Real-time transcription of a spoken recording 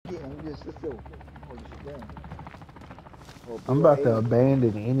let's go. Hold this shit down. Oh, I'm about to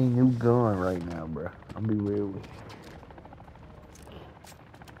abandon any new gun right now, bro. I'm be real with you.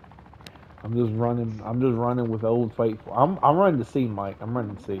 I'm just running with Old Faithful. I'm running to C, Mike. I'm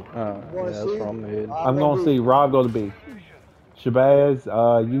running to C. Yeah, that's where I'm heading. I'm gonna see Rob go to B. Shabazz,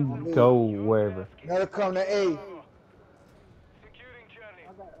 you go wherever. Another come to A. Securing Charlie.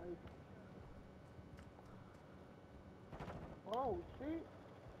 I got A. Oh, shit.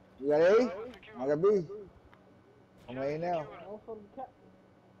 You got A? I got B. I'm A now. Oh, for the cat.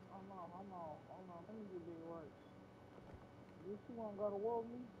 Hold on. Let me get this right. This you want to go to war with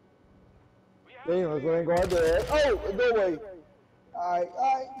me? Damn, let's go and go out there. Oh, the doorway. Alright,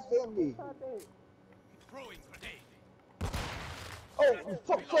 stand B. Oh, you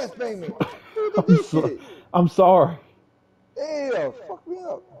fuck fast bang me. Who did this shit? I'm sorry. Damn, fuck me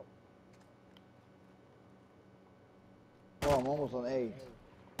up. Oh, I'm almost on A.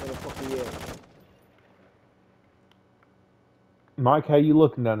 Where the fuck are you at? Mike, how you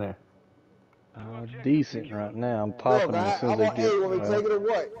looking down there? Decent right now. I'm popping them as soon as they get. I'm on A. Want me to take it or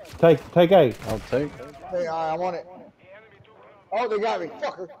what? Take A. I'll take. Hey, alright, I'm on it. Oh, they got me,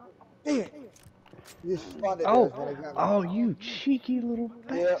 fucker. Damn it. You just spawned it there, that's when they got me. Oh, you cheeky little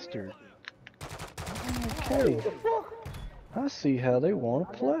bastard. Okay. What the fuck? I see how they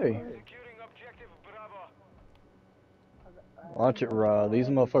want to play. Watch it, Rod. These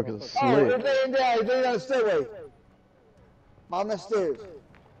motherfuckers are Oh, slick. they're down the stairway. I'm the stairs.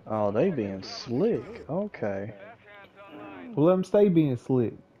 Oh, they being slick. Okay. Well, let them stay being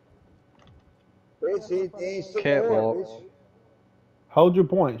slick. Bitch, they ain't slick Catwalk. there, bitch. Hold your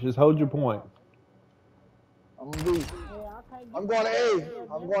points. Just hold your points. I'm gonna be. I'm going to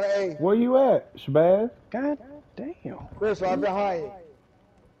A. I'm going to A. Where you at, Shabazz? God damn. Chris, I'm behind you.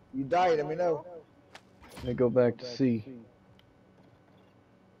 You died, let me know. Let me go back to C.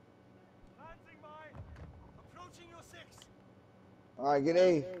 Alright, get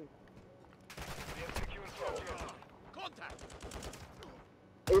A.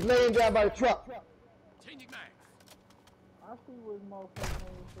 He's laying down by the truck. I see where this motherfucker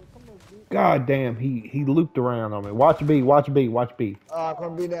is. Come here, bitch. God damn, he looped around on me. Watch B. Watch B. Watch B. I'm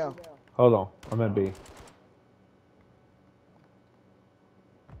gonna be now. Hold on. I'm at B.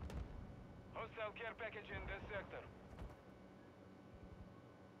 Hostile care package in this sector.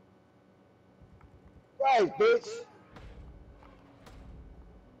 Right, bitch.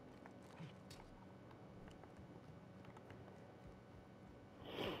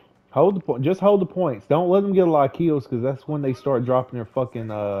 Hold the point. Just hold the points. Don't let them get a lot of kills, because that's when they start dropping their fucking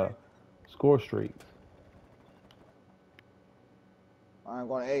score streaks. I'm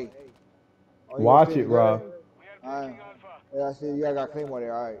going to A. Oh, Watch it, Rob. Alright. Yeah, I see you guys got Claymore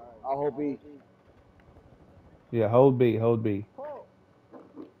there. Alright. I'll hold B. Yeah, hold B. Hold B.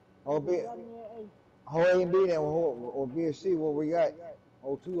 Hold B. Hold A and B then. Or B or C. What we got?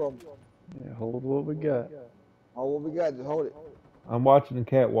 Hold two of them. Yeah, hold what we got. Hold what we got. Just hold it. I'm watching the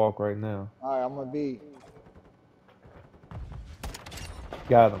catwalk right now. Alright, I'm gonna B.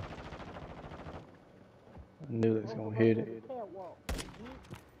 Got him. I knew they was gonna hit it.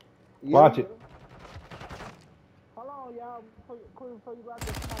 Watch it. Hold on, y'all. Before you go out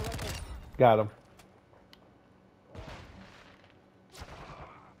there, somebody right there. Got him.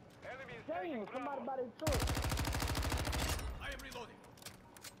 Damn, somebody by their truck. I am reloading.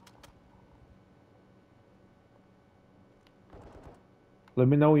 Let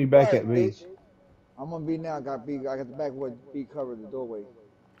me know when you're back at B. Bitch. I'm gonna B now. I got B. I got the back where B covered the doorway.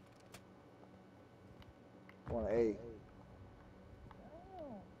 On A.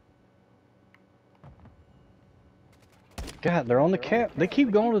 God, they're on the cat. They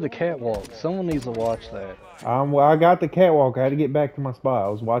keep going to the catwalk. Someone needs to watch that. I got the catwalk. I had to get back to my spot. I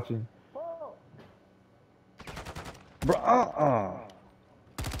was watching. Bro,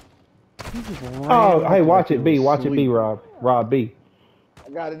 Oh, hey, watch it B. Watch it B, Rob. Rob B. I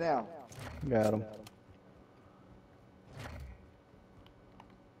got it now. Got him.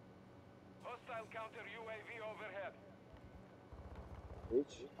 Hostile counter UAV overhead.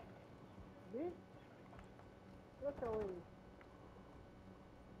 Bitch. Bitch? What's your way?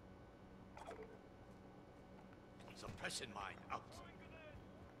 Suppression mine out.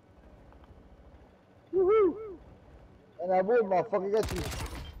 Woohoo! And I would, motherfucker, got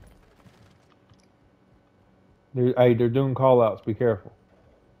you. They're doing call outs. Be careful.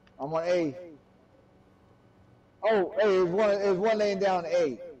 I'm on A. Oh, hey, there's one laying down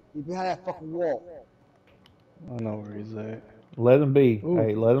A. He's behind that fucking wall. I know where he's at. Let them be. Ooh.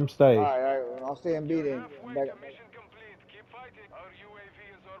 Hey, let them stay. Alright, I'll stay in B then. I'm back. Mission complete. Keep fighting. Our UAV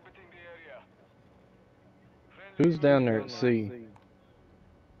is orbiting the area. Who's down there at C?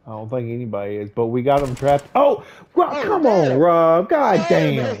 I don't think anybody is, but we got them trapped. Oh, Rob, Oh, come damn. on, Rob. God Hey,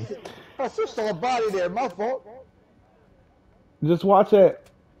 damn. man. I just saw a body there. My fault. Just watch that.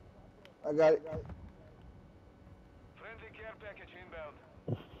 I got it. Friendly care package inbound.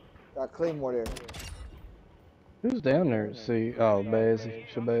 Got Claymore there. Who's down there at sea? Oh, Bazzy,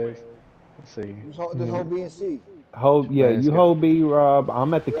 Shabazz. Let's see. This whole BNC. Hold, yeah, Let's you go. hold B, Rob.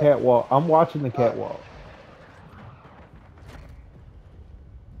 I'm at the catwalk. I'm watching the catwalk.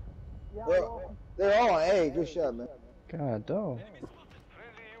 Yeah, They're, well, they're all on A. Good shot, man. God, dog.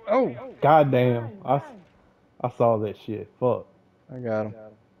 Friendly UAV. Oh, God damn. I saw that shit. Fuck. I got him.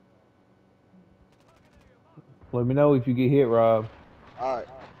 Let me know if you get hit, Rob. All right.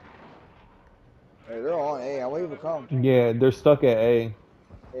 Hey, they're all on A. I'm waiting for come. Yeah, they're stuck at A.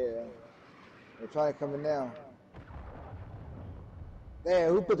 Yeah. They're trying to come in now.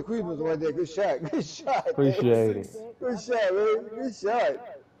 Damn, who put the cruise right there? Good shot. Good shot. Appreciate it. Good shot, man. Good shot.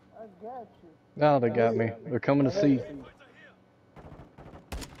 I got you. Now they got me. They're coming to sea.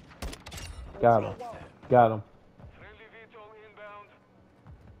 Got him. Got him. Friendly VTOL inbound.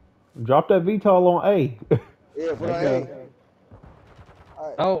 Drop that VTOL on A. Yeah, put on Okay. A. All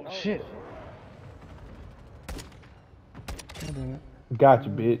right. Oh, shit. God damn it. Got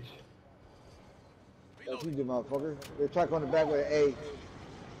you, bitch. That's you, motherfucker. They're trying to come back with an A.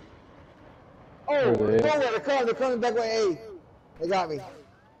 Oh, There they is. nowhere. They're coming back with an A. They got me.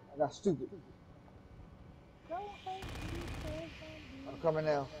 I got stupid. I'm coming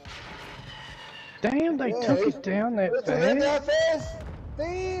now. Damn, they Yeah, took they- it down that They took it fast. that fast?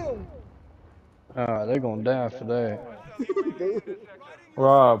 Damn. Alright, they're gonna die for that.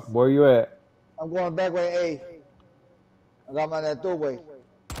 Rob, where you at? I'm going back with an A. I got mine that doorway.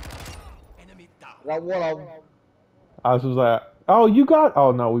 Enemy down. I got one of them. I was just like, oh, you got.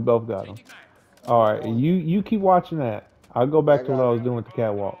 Oh no, we both got them. All right, you keep watching that. I'll go back to what I was doing with the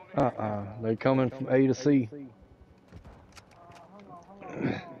catwalk. They're coming from A to C. Hold on.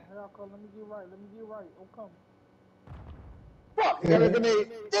 Here I come. Let me get right. Oh, come. Fuck, you got a grenade.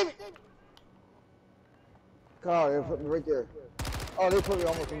 Damn it. Carl, they put me right there. Oh, they put me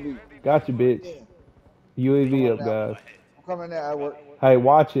almost in B. Got you, bitch. UAV up, guys. I'm coming there. I work. Hey,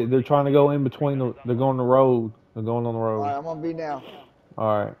 watch it. They're trying to go in between. They're going the road. They're going on the All road. right, I'm on B now.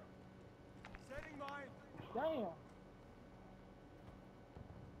 All right. Setting mine. Damn.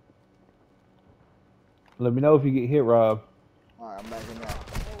 Let me know if you get hit, Rob. All right, I'm back in now.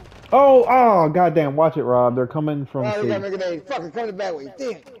 Oh, goddamn. Watch it, Rob. They're coming from Oh, they C. got me a grenade. Fuck, it's coming back with you.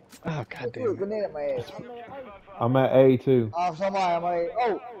 Damn. Oh, Threw a goddamn it. grenade at my ass. I'm at A too. Oh, somebody, I'm like,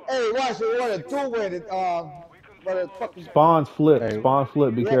 oh, hey, watch it. What a doorway that, but a fucking. Spawns flip. Hey. Spawns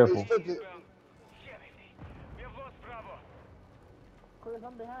flip. Be Yeah, careful. they flipped it. We have lost Bravo. Chris,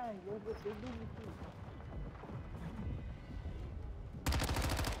 I'm behind you. They do me too.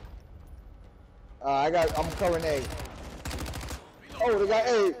 I'm covering A. Oh, they got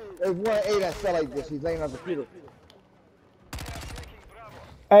A. There's one A that fell like this. He's laying on the computer.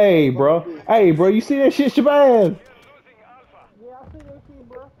 Hey, bro. Hey, bro. You see that shit, Shabazz? Losing Alpha. Yeah, I see they see,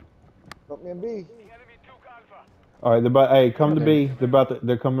 bro. Put me in B. The enemy took Alpha. All right. They're about. Hey, come to B.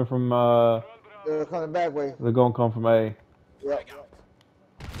 They're coming from. They're coming back way. They're gonna come from A. Yep.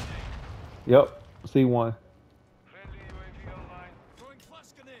 Yep. C1. Friendly UAV online. Throwing flash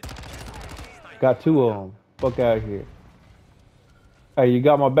grenade. Got two of them. Fuck out of here. Hey, you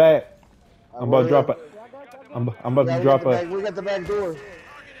got my back? I'm about to drop it. I'm about to drop a. We got the back door.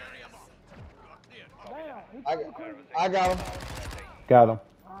 Damn. I got him. Got him.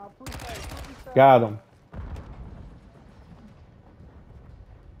 I appreciate it. Got him.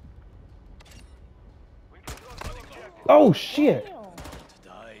 Oh shit! Damn.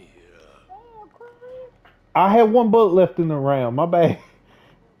 Die here. Damn, Chris. I had one bullet left in the round. My bad.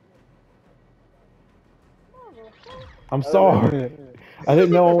 I'm sorry. I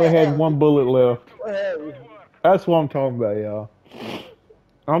didn't know I only had one bullet left. That's what I'm talking about, y'all.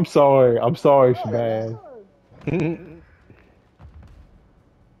 I'm sorry. I'm sorry, Shabazz.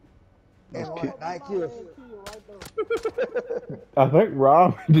 And 9 kills. Kill right there. I think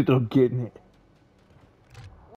Rob ended up getting it.